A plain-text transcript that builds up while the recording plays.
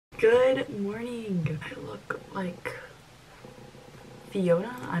Good morning. I look like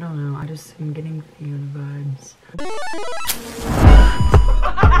Fiona? I don't know. I just am getting Fiona vibes.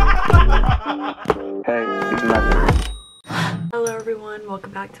 Hey, it's nothing. Hello everyone,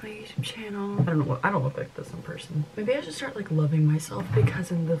 welcome back to my YouTube channel. I don't look like this in person. Maybe I should start like loving myself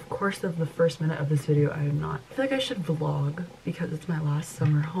because in the course of the first minute of this video I am not. I feel like I should vlog because it's my last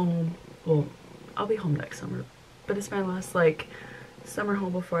summer home. Well, I'll be home next summer, but it's my last like summer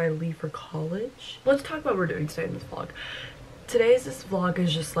home before I leave for college. Let's talk about what we're doing today in this vlog. Today's vlog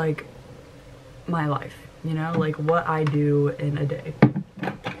is just like my life, you know, like what I do in a day.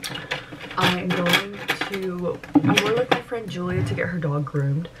 I'm going with my friend Julia to get her dog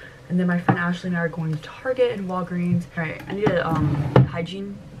groomed, and then my friend Ashley and I are going to Target and Walgreens. All right, I need a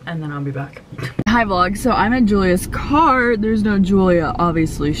hygiene, and then I'll be back. Hi vlog, so I'm at Julia's car. There's no Julia,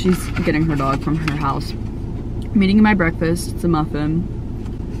 obviously. She's getting her dog from her house. I'm eating my breakfast. It's a muffin.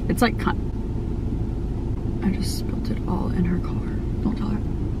 It's like, I just spilled it all in her car. Don't tell her.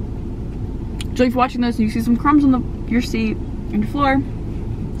 Julie, if you're watching this and you see some crumbs on your seat and your floor,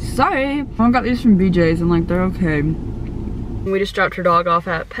 sorry. I got these from BJ's and like they're okay. We just dropped her dog off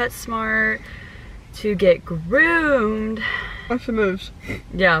at PetSmart to get groomed. What's the moves?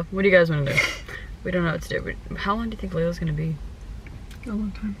 Yeah, what do you guys want to do? We don't know what to do. How long do you think Layla's gonna be? A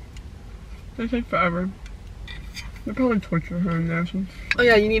long time. They take forever. They'll probably torture her in there. Oh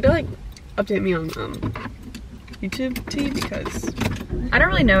yeah, you need to like update me on YouTube tea because I don't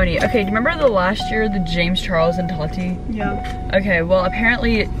really know any. Okay, do you remember the last year the James Charles and Tati? Yeah. Okay, well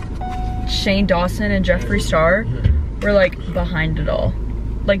apparently Shane Dawson and Jeffree Star were like behind it all.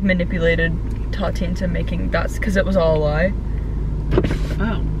 Like manipulated Tati into making that because it was all a lie.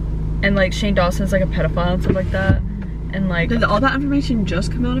 Oh. And like Shane Dawson's like a pedophile and stuff like that. And like did all that information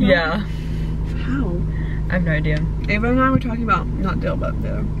just come out about yeah. How? I have no idea. Ava and I were talking about, not Dale, but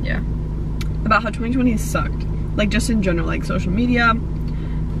Dale. Yeah. About how 2020 has sucked. Like just in general, like social media,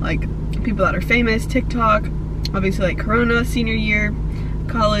 like people that are famous, TikTok, obviously like Corona, senior year,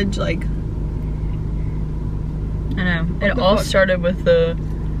 college, like. I know. It all started with the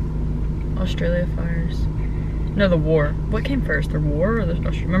Australia fires. No, the war. What came first, the war or the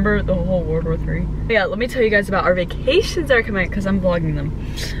Australia? Remember the whole World War III? Yeah, let me tell you guys about our vacations that are coming because I'm vlogging them.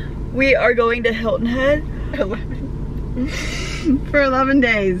 We are going to Hilton Head. 11. For 11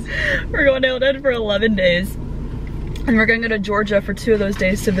 days. We're going to Hilton Head for 11 days. And we're gonna go to Georgia for 2 of those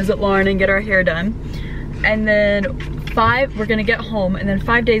days to visit Lauren and get our hair done. And then we're gonna get home, and then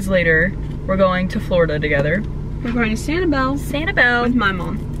 5 days later, we're going to Florida together. We're going to Sanibel. Sanibel. With my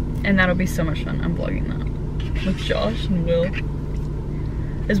mom. And that'll be so much fun. I'm vlogging that. With Josh and Will.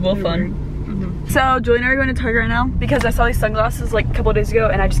 Is Will fun? Mm-hmm. So, Julie and I are going to Target right now because I saw these sunglasses like a couple of days ago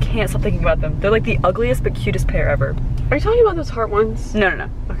and I just can't stop thinking about them. They're like the ugliest but cutest pair ever. Are you talking about those heart ones? No, no, no.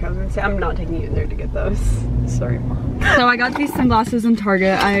 Okay, I was gonna say, I'm not taking you in there to get those. Sorry, Mom. So I got these sunglasses in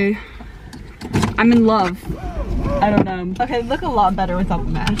Target. I'm in love. I don't know. Okay, they look a lot better without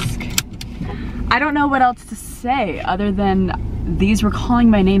the mask. I don't know what else to say other than these were calling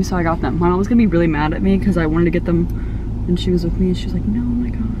my name, so I got them. My mom was gonna be really mad at me because I wanted to get them and she was with me and she was like, no, oh my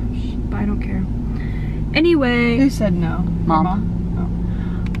gosh, but I don't care. Anyway. Who said no? Mom.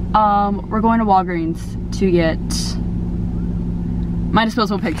 Oh. We're going to Walgreens to get my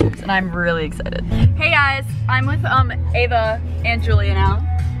disposable pictures and I'm really excited. Hey guys, I'm with Ava and Julia now.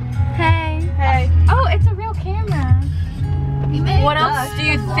 Hey. Hey. Oh, it's a real camera. What else do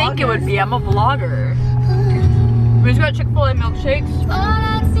you think it would be? I'm a vlogger. We just got Chick-fil-A milkshakes.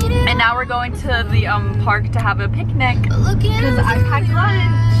 And now we're going to the park to have a picnic because I packed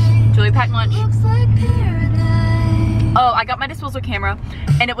lunch. Julie packed lunch. Oh, I got my disposable camera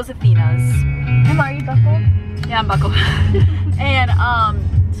and it was Athena's. And are you buckled? Yeah, I'm buckled. And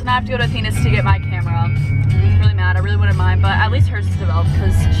so now I have to go to Athena's to get my camera. I'm really mad. I really wanted mine, but at least hers is developed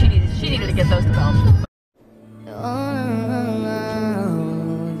because she needed to get those developed.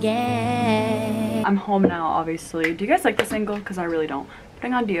 I'm home now, obviously. Do you guys like this angle? Because I really don't.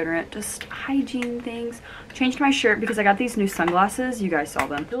 Putting on deodorant, just hygiene things. Changed my shirt because I got these new sunglasses. You guys saw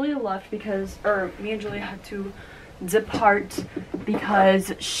them. Julia left because, or me and Julia had to depart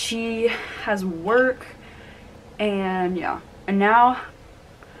because she has work and yeah. And now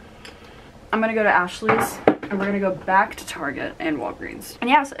I'm gonna go to Ashley's and we're gonna go back to Target and Walgreens. And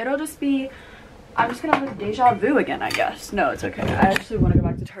yeah, so it'll just be, I'm just gonna have a deja vu again, I guess. No, it's okay. I actually want to go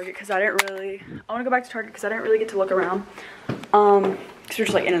back to Target because I want to go back to Target because I didn't really get to look around. Because we're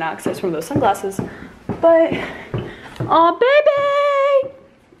just like in and out because I just wanted those sunglasses. But, oh baby!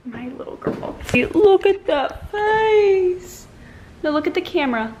 My little girl. Look at that face. No, look at the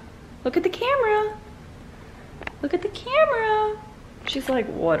camera. Look at the camera. Look at the camera. She's like,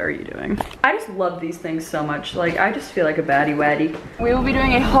 what are you doing? I just love these things so much. Like, I just feel like a baddie waddy. We will be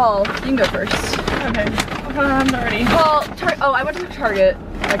doing a haul. You can go first. Okay. I'm not ready. Haul. Oh, I went to Target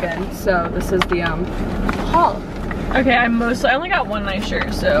again, so this is the haul. Okay, I only got one nice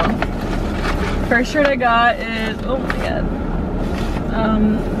shirt, so first shirt I got is, oh my god,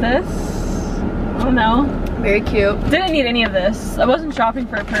 this. Oh no. Very cute. Didn't need any of this. I wasn't shopping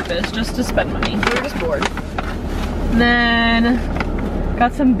for a purpose, just to spend money. We were just bored. And then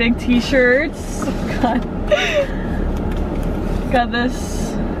got some big t-shirts. Got this.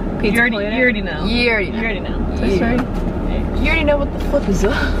 You already know. You already know. This right? You already know what the flip is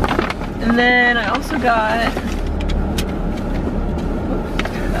up. And then I also got,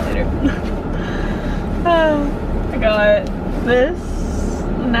 that later. I got this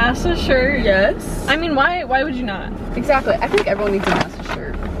NASA shirt. Yes. I mean, why would you not? Exactly. I think everyone needs a NASA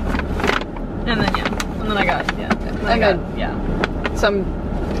shirt. And then I got some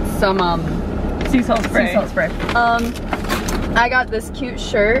sea salt spray. I got this cute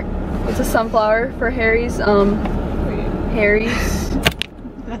shirt. It's a sunflower for Harry's Harry's.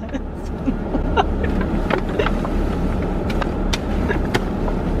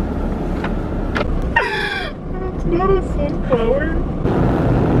 It's not a sunflower.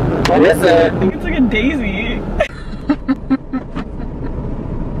 What is it? I think it's like a daisy.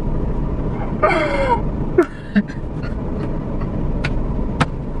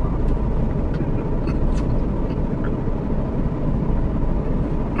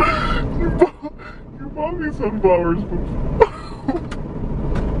 You bought me sunflowers before.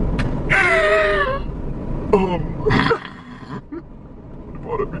 I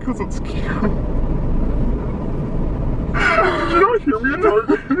bought it because it's cute. Did you not hear me at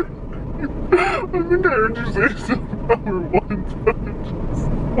Target? I think I heard you say sunflower one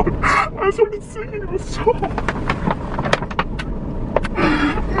time. I started singing the song.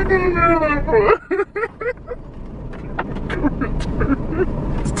 I didn't hear that part.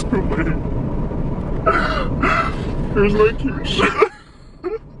 It's too late. Here's my cute shirt.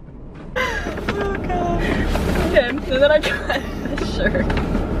 Oh god. Okay, so then I got this shirt.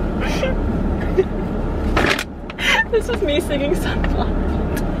 This was me singing Sunflower.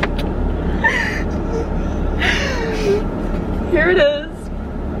 Here it is.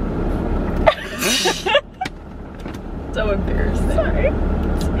 So embarrassing. Sorry.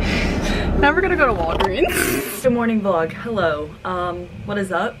 Now we're gonna go to Walgreens. Good morning vlog. Hello. What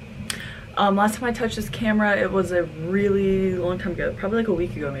is up? Last time I touched this camera, it was a really long time ago, probably like a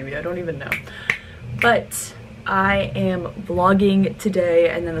week ago maybe, I don't even know. But I am vlogging today,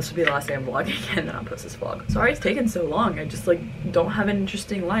 and then this will be the last day I'm vlogging, and then I'll post this vlog. Sorry it's taken so long. I just like don't have an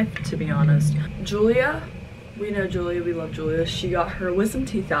interesting life, to be honest. Julia, we know Julia, we love Julia. She got her wisdom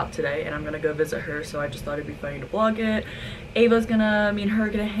teeth out today, and I'm gonna go visit her, so I just thought it'd be funny to vlog it. Ava's gonna, me and her are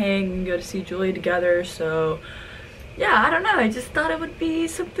gonna hang and go to see Julia together, so yeah, I don't know, I just thought it would be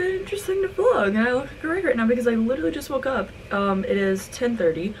something interesting to vlog, and I look great right now because I literally just woke up. It is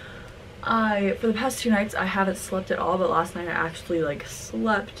 10:30. For the past 2 nights, I haven't slept at all, but last night I actually like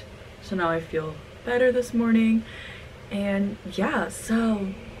slept, so now I feel better this morning. And yeah, so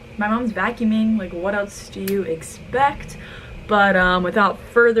my mom's vacuuming, like what else do you expect? But without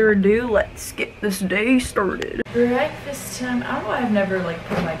further ado, let's get this day started. Breakfast time. I don't know why I've never like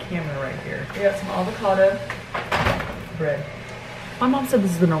put my camera right here. We got some avocado bread. My mom said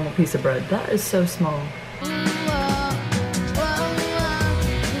this is the normal piece of bread. That is so small.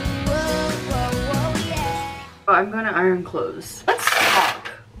 I'm gonna iron clothes. Let's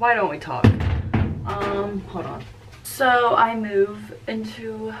talk. Why don't we talk? Hold on. So I move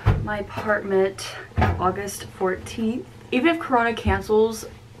into my apartment August 14th. Even if Corona cancels,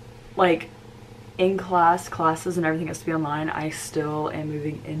 like classes and everything has to be online, I still am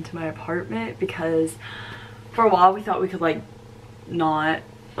moving into my apartment because for a while we thought we could like not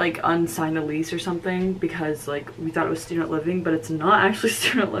like unsign a lease or something because like we thought it was student living, but it's not actually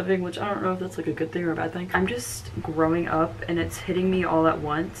student living, which I don't know if that's like a good thing or a bad thing. I'm just growing up and it's hitting me all at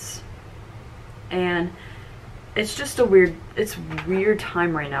once, and it's just a weird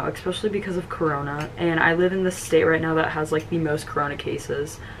time right now, especially because of Corona. And I live in this state right now that has like the most Corona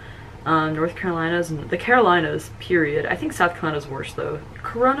cases. North Carolina's and the Carolinas, period. I think South Carolina's worse though.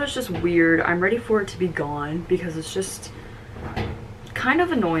 Corona's just weird. I'm ready for it to be gone because it's just kind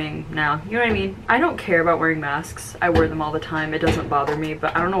of annoying now. You know what I mean? I don't care about wearing masks. I wear them all the time. It doesn't bother me,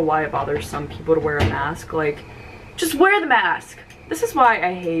 but I don't know why it bothers some people to wear a mask. Like, just wear the mask. This is why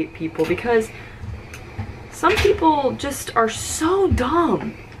I hate people, because some people just are so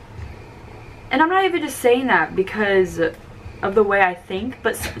dumb. And I'm not even just saying that because of the way I think,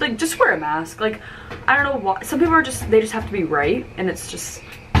 but like just wear a mask. Like I don't know why some people are they just have to be right, and it's just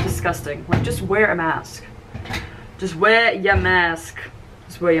disgusting. Like just wear a mask. Just wear your mask.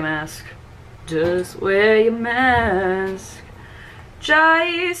 Just wear your mask. Just wear your mask.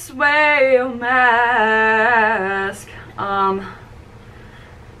 Just wear your mask.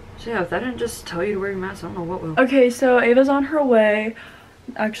 So yeah, if that didn't just tell you to wear your mask, I don't know what will. Okay, so Ava's on her way.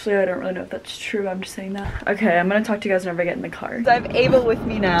 Actually, I don't really know if that's true. I'm just saying that. Okay, I'm gonna talk to you guys whenever I get in the car. So I have Ava with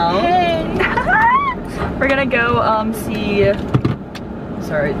me now. Hey! We're gonna go see...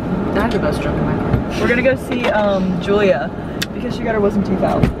 Sorry, I have the best drunk in my car. We're gonna go see Julia because she got her wisdom tooth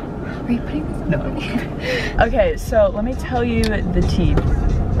out. Are you putting this on? No. Okay, so let me tell you the tea.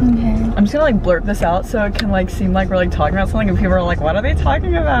 Okay. I'm just gonna like blurt this out so it can like seem like we're like talking about something and people are like, what are they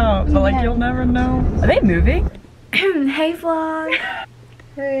talking about? But like you'll never know. Are they moving? Hey vlog.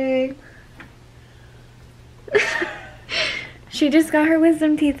 Hey. She just got her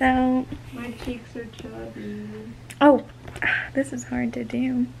wisdom teeth out. My cheeks are chubby. Oh, this is hard to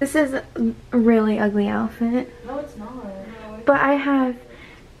do. This is a really ugly outfit. No, it's not. But I have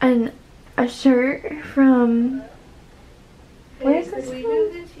a shirt from... Where is this from?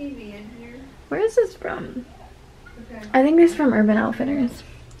 the TV in here? Where is this from? Okay. I think it's from Urban Outfitters.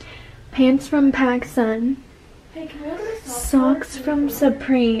 Pants from PacSun. Hey, can we look at the Socks from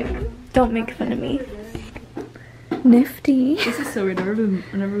Supreme. Don't make fun of me. Nifty. This is so weird. I've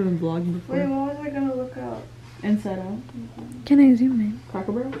never been vlogging before. Wait, what was I gonna look up? Inside out. Can I zoom in?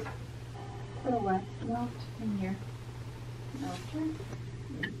 Cracker Barrels? For the what? Left in here.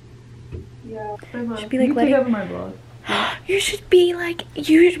 Yeah. Should be like you letting. take over my vlog. You should be like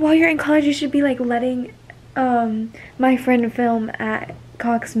while you're in college. You should be like letting my friend film at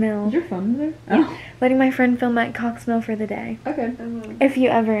Cox Mill. Is your phone there? Yeah. Letting my friend film at Cox Mill for the day. Okay. If you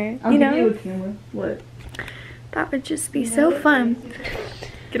ever, I'll you give know, you a camera. What? that would just be so fun.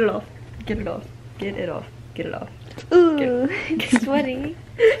 Get it off. Get it off. Get it off. Get it off. Ooh, it's sweaty.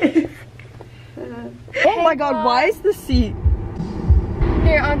 Oh my god, why is the seat?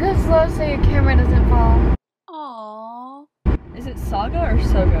 Here, I'll go slow so your camera doesn't fall. Aww. Is it Saga or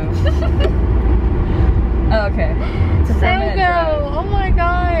Sogo? Oh, okay. It's a 4-minute drive. Oh my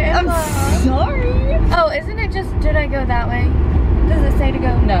god. Emma. I'm sorry. Oh, isn't it just, did I go that way? Does it say to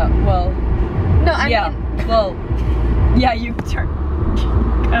go? No, well, No, I yeah. mean. Well, yeah, you turn.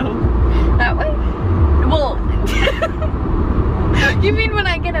 Go. That way? Well. You mean when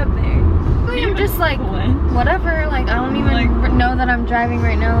I get up there? I'm just like, whatever, like I don't even Like- know that I'm driving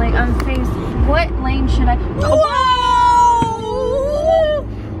right now. Like I'm faced, what lane should I? Whoa!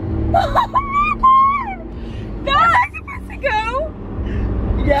 That's how supposed to go?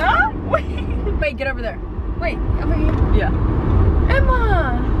 Yeah? Wait, get over there. Wait, over here. Yeah.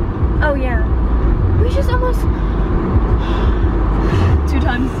 Emma! Oh yeah. We just almost... 2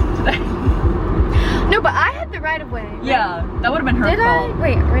 times today. No, but I had the right of way. Right? Yeah, that would have been her Did fault. I?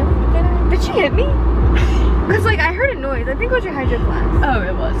 Wait, really? Did I? Did she hit me? Because like I heard a noise. I think it was your hydro flask. Oh,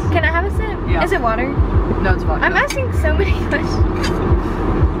 it was. Can I have a sip? Yeah. Is it water? No, it's vodka. I'm asking so many questions.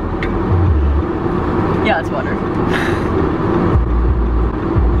 Yeah, it's water.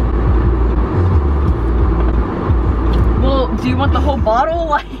 Well, do you want the whole bottle?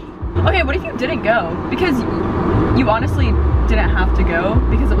 Like, okay, what if you didn't go? Because you honestly didn't have to go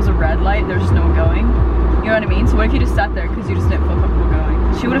because it was a red light. There's just no one going. You know what I mean? So what if you just sat there because you just didn't feel comfortable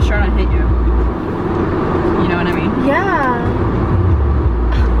going? She would have sure not hit you. You know what I mean? Yeah.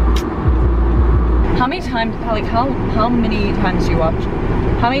 How many times? How many times do you watch?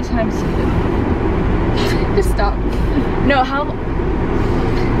 How many times? Just stop. No, how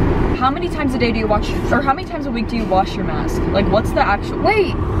many times a day do you wash, or how many times a week do you wash your mask? Like, what's the actual?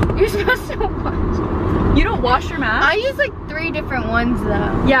 Wait, you're supposed to watch. You don't wash your mask? I use like 3 different ones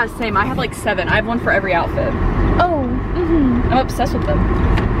though. Yeah, same. I have like 7. I have one for every outfit. Oh. I'm obsessed with them.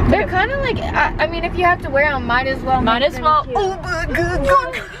 They're kind of like, I mean, if you have to wear them, might as well. Might make as them well. cute. Oh my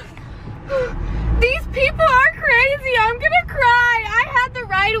god. These people are crazy. I'm gonna cry. I had the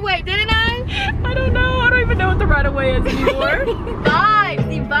right of way, didn't I? I don't know. I don't even know what the right of way is anymore. Vibes.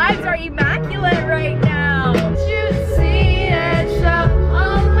 The vibes are immaculate right now. You see it show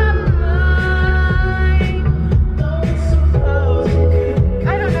on my mind. I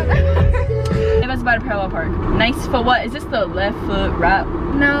don't know that. It was about a parallel park. Nice for what? Is this the left foot wrap?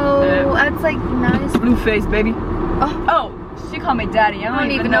 No, that's like nice. Blue face, baby. Oh. She called me daddy. I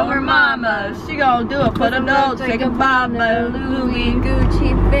don't even know her mama. She gonna do it for the notes. Take a mama. Louis.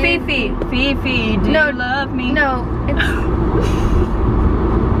 Gucci, Fifi. Fifi, do No, you love me? No,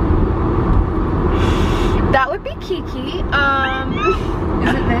 that would be Kiki. Is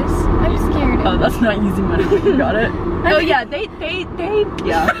it this? I'm scared. Oh, that's not using money, but you got it. Oh yeah, they,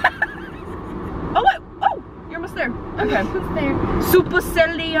 yeah. Oh, what? Oh, you're almost there. Okay. Almost there.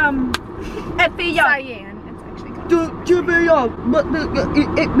 Supercilium. Cyan. It's actually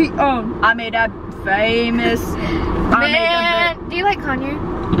called. I made a famous. Man, do you like Kanye?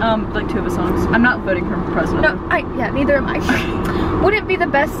 Like 2 of his songs. I'm not voting for president. No, yeah, neither am I. Wouldn't be the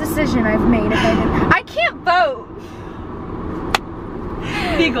best decision I've made if I did. I can't vote.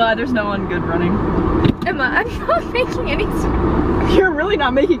 Be glad there's no one good running. Emma, I'm not making any sense. You're really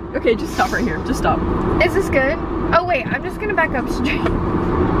not making. Okay, just stop right here. Just stop. Is this good? Oh wait, I'm just gonna back up straight.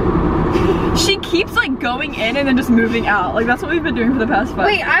 She keeps like going in and then just moving out. Like that's what we've been doing for the past 5.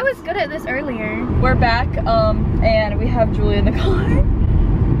 Wait, I was good at this earlier. We're back, and we have Julie in the car.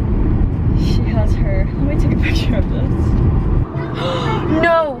 She has her. Let me take a picture of this.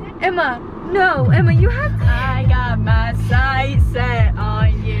 No, Emma. No, Emma, you have to. I got my sights set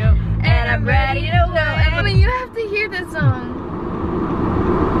on you, and I'm ready to No, Emma, you have to hear this song.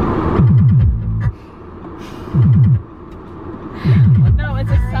 No, it's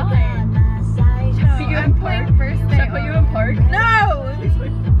a sign. Put you in park. First Should I put you in park? No!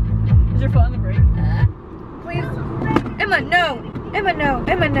 Is your foot on the brake? Please. Emma, no. Emma, no.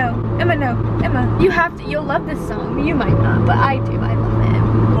 Emma, no. Emma, no. Emma, you have to. You'll love this song. You might not, but I do. I love it.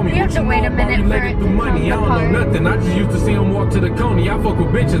 You have to wait a minute for it to come money. I don't know nothing. I just used to see him walk to the Coney. I fuck with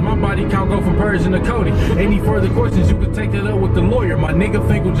bitches. My body count go from Persian to Cody. Any further questions, you can take that up with the lawyer. My nigga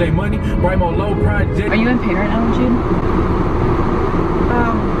Finkel J Money. Brimo Low Project. Are you in pain right now, Jude?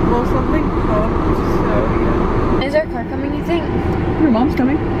 Well, something popped, so yeah. Is our car coming, you think? Your mom's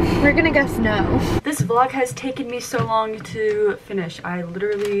coming. We're gonna guess no. This vlog has taken me so long to finish. I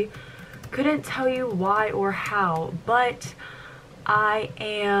literally couldn't tell you why or how, but I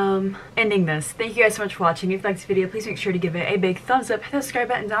am ending this. Thank you guys so much for watching. If you liked this video, please make sure to give it a big thumbs up. Hit the subscribe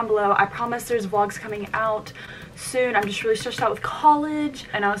button down below. I promise there's vlogs coming out soon. I'm just really stressed out with college,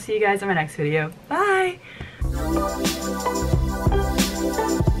 and I'll see you guys in my next video. Bye!